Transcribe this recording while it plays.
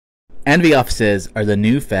Envy offices are the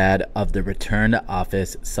new fad of the return to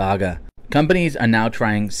office saga. Companies are now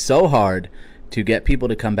trying so hard to get people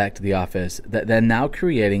to come back to the office that they're now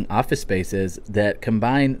creating office spaces that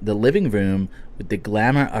combine the living room with the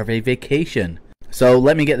glamour of a vacation. So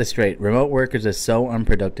let me get this straight. Remote workers are so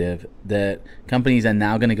unproductive that companies are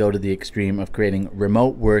now going to go to the extreme of creating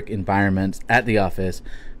remote work environments at the office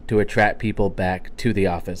to attract people back to the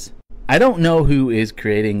office. I don't know who is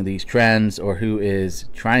creating these trends or who is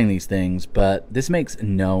trying these things, but this makes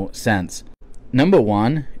no sense. Number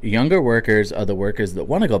one, younger workers are the workers that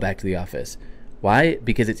want to go back to the office. Why?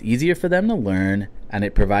 Because it's easier for them to learn and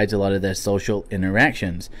it provides a lot of their social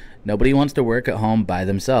interactions. Nobody wants to work at home by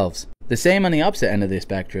themselves. The same on the opposite end of the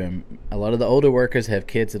spectrum. A lot of the older workers have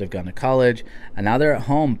kids that have gone to college and now they're at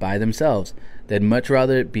home by themselves. They'd much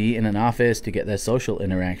rather be in an office to get their social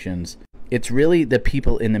interactions. It's really the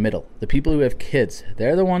people in the middle, the people who have kids.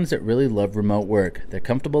 They're the ones that really love remote work. They're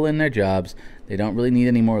comfortable in their jobs, they don't really need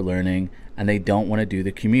any more learning, and they don't want to do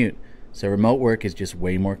the commute. So remote work is just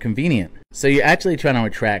way more convenient. So you're actually trying to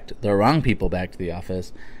attract the wrong people back to the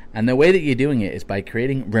office, and the way that you're doing it is by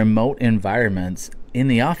creating remote environments in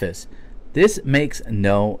the office. This makes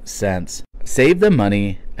no sense. Save the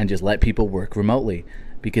money and just let people work remotely,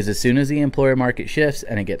 because as soon as the employer market shifts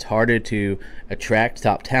and it gets harder to attract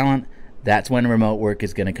top talent, that's when remote work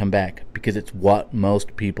is going to come back, because it's what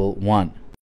most people want.